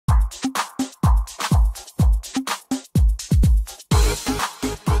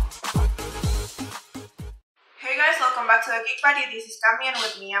to the Geek Buddy. This is Kamian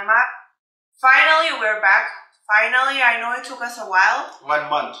with Miyama. Finally, we're back. Finally, I know it took us a while. 1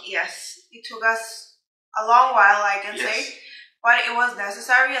 month. Yes, it took us a long while, I can say. But it was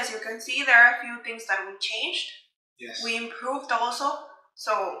necessary. As you can see, there are a few things that we changed. Yes. We improved also.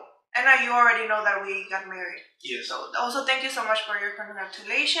 So, and now you already know that we got married. Yes. So, also thank you so much for your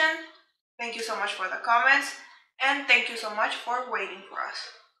congratulations. Thank you so much for the comments. And thank you so much for waiting for us.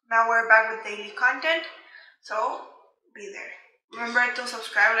 Now we're back with daily content. So, be there. Remember to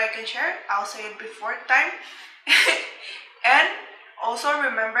subscribe, like, and share. I'll say it before time. And also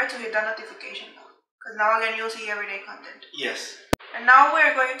remember to hit the notification bell. Because now again, you'll see everyday content. Yes. And now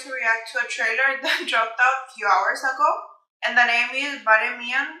we're going to react to a trailer that dropped out a few hours ago. And the name is Bade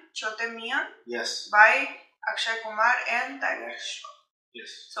Miyan Chote Miyan. Yes. By Akshay Kumar and Tiger Shroff.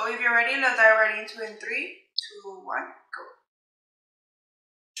 Yes. So if you're ready, let's dive right into it in 3, 2, 1, go.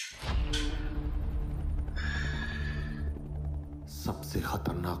 सबसे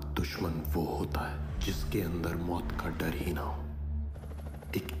खतरनाक दुश्मन वो होता है जिसके अंदर मौत का डर ही ना हो।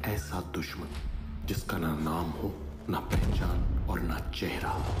 एक ऐसा दुश्मन जिसका ना नाम हो, ना पहचान और ना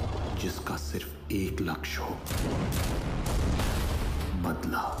चेहरा, जिसका सिर्फ एक लक्ष्य हो,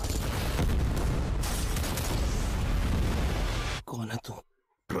 बदला। कौन है तू?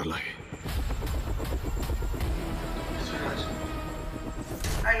 प्रलय।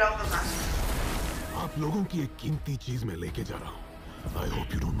 I love the mask. आप लोगों की एक कीमती चीज में लेके जा रहा हूँ। I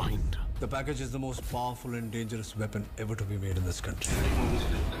hope you don't mind. The package is the most powerful and dangerous weapon ever to be made in this country.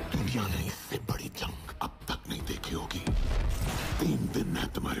 दुनिया ने इससे बड़ी जंग अब तक नहीं देखी होगी। 3 दिन है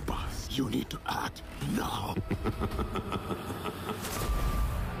तुम्हारे पास। You need to act now.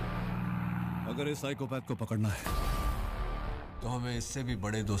 अगर इस साइकोपैथ को पकड़ना है, तो हमें इससे भी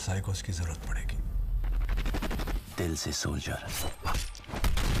बड़े 2 साइकोस की जरूरत पड़ेगी। दिल से सोल्जर,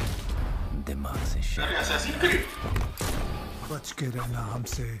 दिमाग से शेर। बच के रहना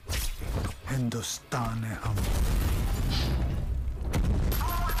हमसे, हिंदुस्तान है हम।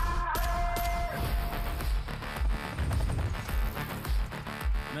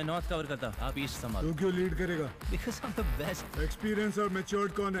 मैं नॉर्थ कवर करता, आप ईस्ट संभाल। तू क्यों लीड करेगा? Because I'm the best. Experience और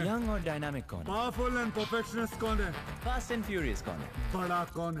मैच्योर्ड कौन है? यंग और डायनामिक कौन है? पावरफुल एंड परफेक्शनिस्ट कौन है? फास्ट एंड फ्यूरियस कौन है? बड़ा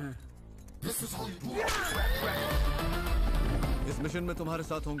कौन है? इस मिशन में तुम्हारे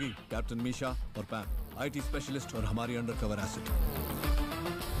साथ होंगी कैप्टन मीशा और पैम, आईटी स्पेशलिस्ट और हमारी अंडरकवर एसिड।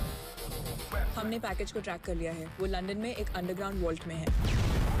 हमने पैकेज को ट्रैक कर लिया है। वो लंदन में एक अंडरग्राउंड वॉल्ट में है।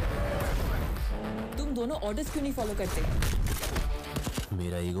 तुम दोनों ऑर्डर्स क्यों नहीं फॉलो करते?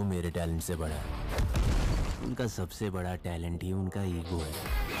 मेरा ईगो मेरे टैलेंट से बड़ा है। उनका सबसे बड़ा टैलेंट ही उनका ईगो है।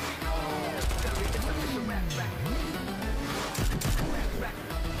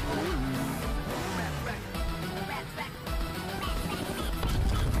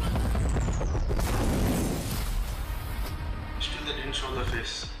 Still they didn't show the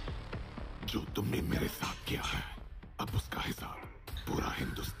face. जो तुमने मेरे साथ किया है, अब उसका हिसाब पूरा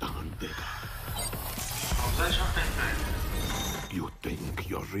हिंदुस्तान देगा। Akshay Shroff and friend. You think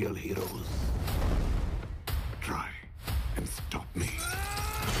you're real heroes? Try and stop me.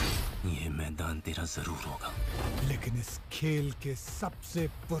 ये मैदान तेरा जरूर होगा। लेकिन इस खेल के सबसे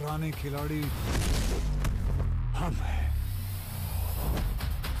पुराने खिलाड़ी हम हैं।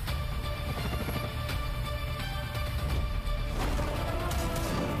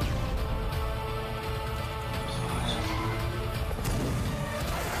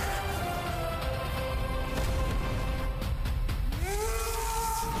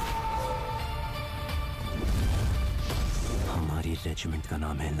 रेजिमेंट का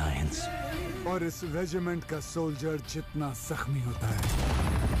नाम है लायंस। और इस रेजिमेंट का सोल्जर जितना जख्मी होता है,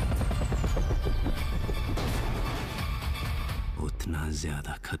 उतना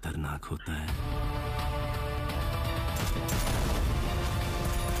ज्यादा खतरनाक होता है।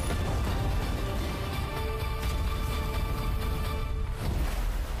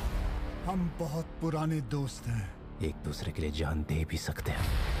 हम बहुत पुराने दोस्त हैं। एक दूसरे के लिए जान दे भी सकते हैं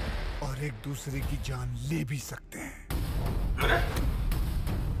और एक दूसरे की जान ले भी सकते हैं।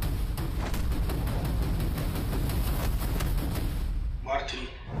 Marty.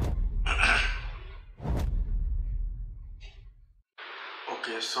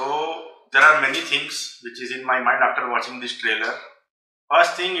 Okay, so there are many things which is in my mind after watching this trailer.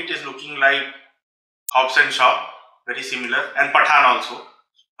 First thing, it is looking like Hobbs and Shaw, very similar, and Pathan also.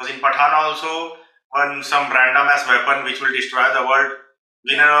 Because in Pathan also, when some random ass weapon which will destroy the world,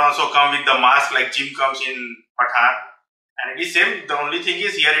 villain also come with the mask like Jim comes in Pathan. And it is same. The only thing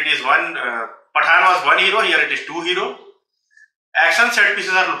is here it is one. Pathan was one hero. Here it is 2 heroes. Action set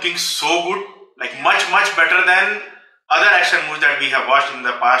pieces are looking so good, like much better than other action movies that we have watched in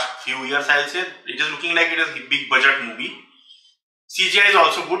the past few years, I'll say it is looking like it is a big budget movie. CGI is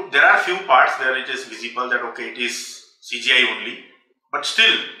also good. There are few parts where it is visible that okay, it is CGI only, but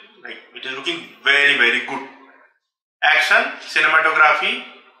still, like it is looking very, very good. Action, cinematography,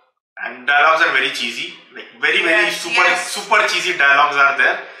 and dialogues are very cheesy. Like very super cheesy dialogues are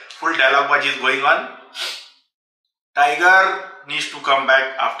there. Full dialogue watch is going on. Tiger needs to come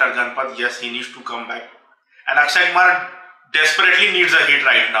back after Ganpath. Yes, he needs to come back. And Akshay Kumar desperately needs a hit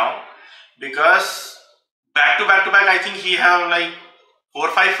right now because back to back, I think he have like 4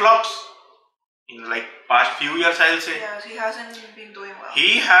 or 5 flops in like past few years, I'll say. Yes, he hasn't been doing well.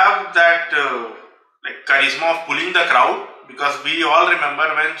 He have that like charisma of pulling the crowd, because we all remember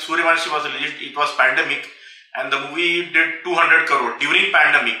when Suryavanshi was released, it was pandemic and the movie did 200 crore during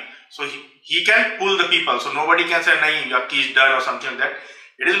pandemic. So he can pull the people. So nobody can say, nahi, Jacky is done or something like that.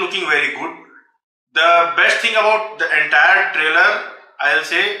 It is looking very good. The best thing about the entire trailer, I'll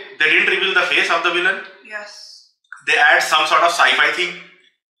say, they didn't reveal the face of the villain. Yes. They add some sort of sci-fi thing.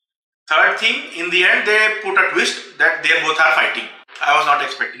 Third thing, in the end, they put a twist that they both are fighting. I was not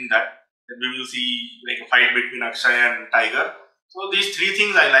expecting that we will see like a fight between Akshay and Tiger. So these 3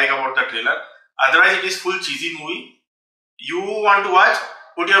 things I like about the trailer. Otherwise, it is full cheesy movie. You want to watch,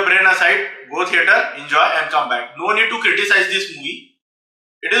 put your brain aside, go theater, enjoy and come back. No need to criticize this movie.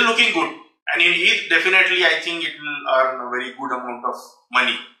 It is looking good. And in Eid, definitely I think it will earn a very good amount of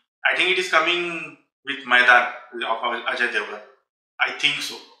money. I think it is coming with Maidan of Ajay Devgan. I think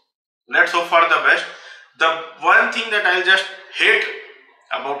so. Let's hope for the best. The one thing that I'll just hate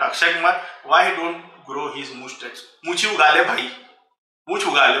about Akshay Kumar, why he don't grow his mustache? मूछ उगा ले भाई, मूछ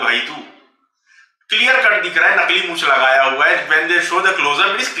उगा ले भाई तू. Clear cut दिख रहा है, नकली मूछ लगाया हुआ है. When they show the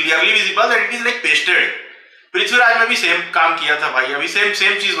close-up, it is clearly visible that it is like pasted. Prithviraj में भी सेम काम किया था भाई, अभी सेम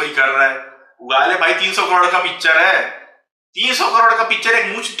चीज वही कर रहा है. उगा ले भाई, 300 करोड़ का पिक्चर है. 300 करोड़ का पिक्चर,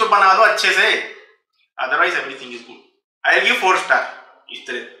 एक मूछ तो बना दो अच्छे से. Otherwise everything is good. I'll give 4 star. इस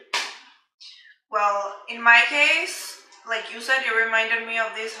तरह. Well, in my case, like you said, it reminded me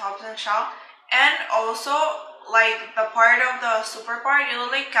of this Hobbs and Shaw, and also like the part of the super part, it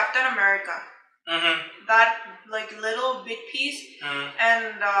was like Captain America. That like little bit piece,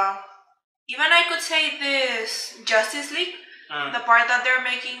 and even I could say this Justice League, the part that they're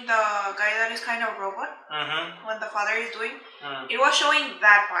making the guy that is kind of robot, when the father is doing, it was showing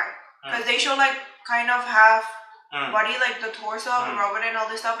that part, because they show like kind of half body, like the torso of the robot and all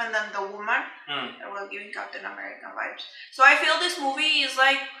this stuff, and then the woman that was giving Captain America vibes. So I feel this movie is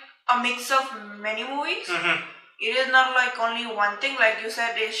like a mix of many movies. It is not like only one thing. Like you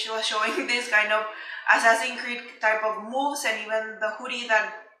said, it was showing this kind of Assassin's Creed type of moves, and even the hoodie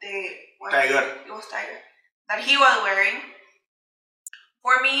that they Tiger. It was Tiger that he was wearing.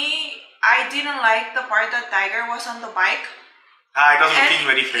 For me, I didn't like the part that Tiger was on the bike. It was looking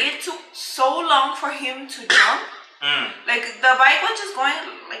very fake. It took so long for him to jump. Like the bike was just going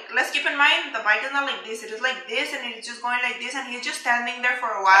like, let's keep in mind, the bike is not like this, it is like this, and it's just going like this, and he's just standing there for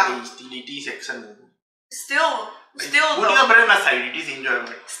a while. It is action. Still put though. Your brain aside, it is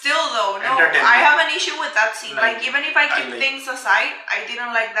enjoyment. Still though, no, I have an issue with that scene. Like even if I keep things aside, I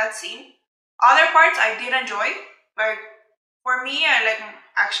didn't like that scene. Other parts I did enjoy. Like for me, I like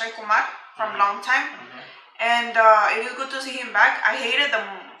Akshay Kumar from long time, and it is good to see him back. I hated the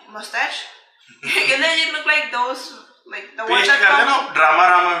mustache. It legit look like those, like the ones that come. Drama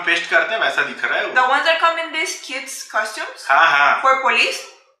में paste करते हैं वैसा दिख रहा है वो. The ones that come in these kids costumes. For police.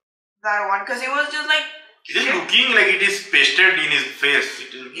 That one, because it was just like. It is looking like it is pasted in his face.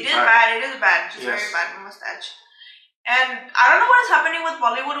 It is bad. It is bad. It's very bad mustache. And I don't know what is happening with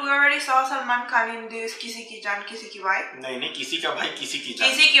Bollywood. We already saw Salman Khan in this Kisi Ki Jaan, Kisi Ki Bhai. नहीं किसी का भाई किसी की जान.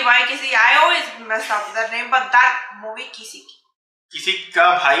 Kisi Ki Bhai, Kisi. I always messed up with that name, but that movie Kisi Ki. किसी का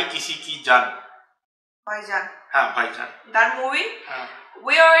भाई किसी की जान. Bhaijan. Bhaijan. That movie,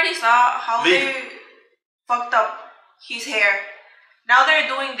 we already saw how they fucked up his hair. Now they're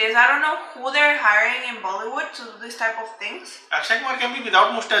doing this. I don't know who they're hiring in Bollywood to do this type of things. Akshay Kumar can be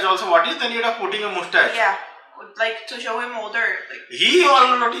without mustache also. What is the need of putting a mustache? Yeah, like to show him older. Like, he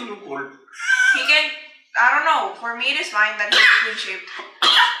already look old. He can. I don't know. For me, it is fine that he's clean shaved.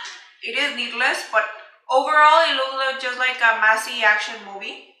 It is needless, but overall, it looks like just like a massy action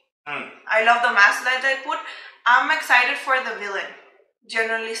movie. I love the mask that they put. I'm excited for the villain.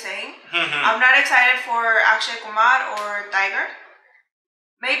 Generally saying, I'm not excited for Akshay Kumar or Tiger.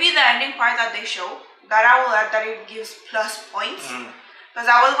 Maybe the ending part that they show, that I will add that it gives plus points. Because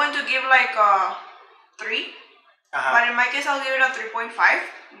I was going to give like a 3. But in my case, I'll give it a 3.5.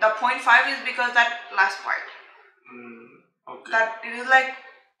 The 0.5 is because that last part. Okay. That it is like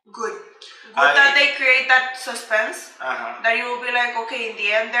Good. Good that they create that suspense. That you will be like, okay, in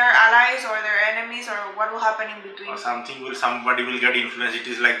the end they're allies or they're enemies or what will happen in between. Or somebody will get influenced. It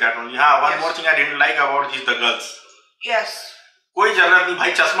is like that only. One more thing I didn't like about is the girls. Yes. कोई जरूरत नहीं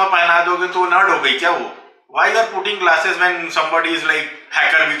भाई चश्मा पहना दोगे तो nerd हो गई क्या वो? Why you are putting glasses when somebody is like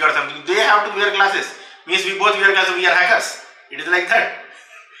hacker week or something? They have to wear glasses. Means we both wear glasses. We are hackers. It is like that.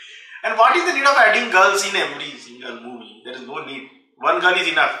 And what is the need of adding girls in every single movie? There is no need. One girl is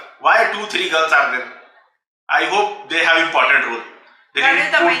enough. Why 2-3 girls are there? I hope they have important role. They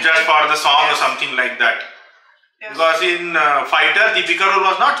didn't put just for the song or something like that. Yes. Because in Fighter, Deepika role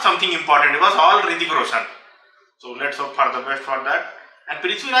was not something important. It was all Hrithik Roshan. So let's hope for the best for that. And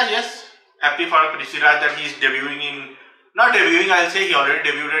Prithviraj, yes, happy for Prithviraj that he is debuting in, not debuting, I'll say he already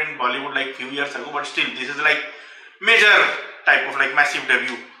debuted in Bollywood like few years ago, but still this is like major type of like massive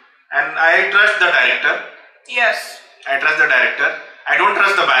debut. And I trust the director. Yes. I trust the director. I don't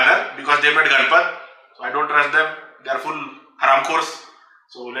trust the banner because they made Ganpath. So I don't trust them. They are full haram course.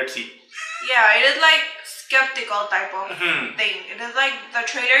 So let's see. Yeah, it is like skeptical type of thing. It is like the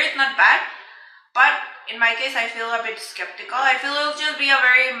trailer is not bad, but in my case I feel a bit skeptical. I feel it will just be a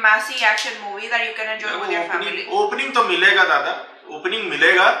very massy action movie that you can enjoy with your family. Opening to milega dada. Opening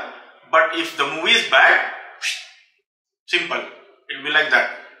milega. But if the movie is bad, simple. It will be like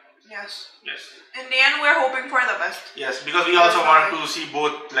that. Yes. Yes. In the end, we're hoping for the best. Yes, because we also want to see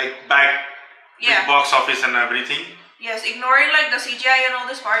both like back box office and everything. Yes, ignoring like the CGI and all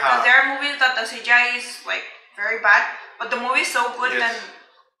this part, because there are movies that the CGI is like very bad, but the movie is so good, then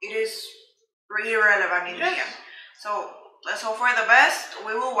it is really relevant in the end. So let's hope for the best.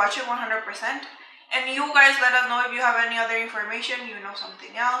 We will watch it 100%. And you guys let us know if you have any other information, you know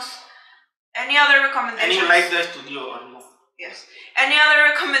something else, any other recommendations. And you like the studio or no? Yes. Any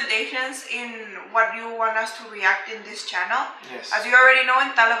other recommendations in what you want us to react in this channel? Yes. As you already know, in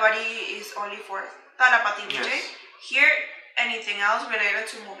Talabadi is only for Talapati Vijay. Yes. Here, anything else related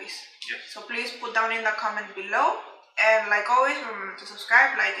to movies. Yes. So please put down in the comment below. And like always, remember to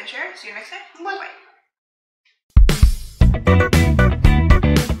subscribe, like and share. See you next time. Bye bye.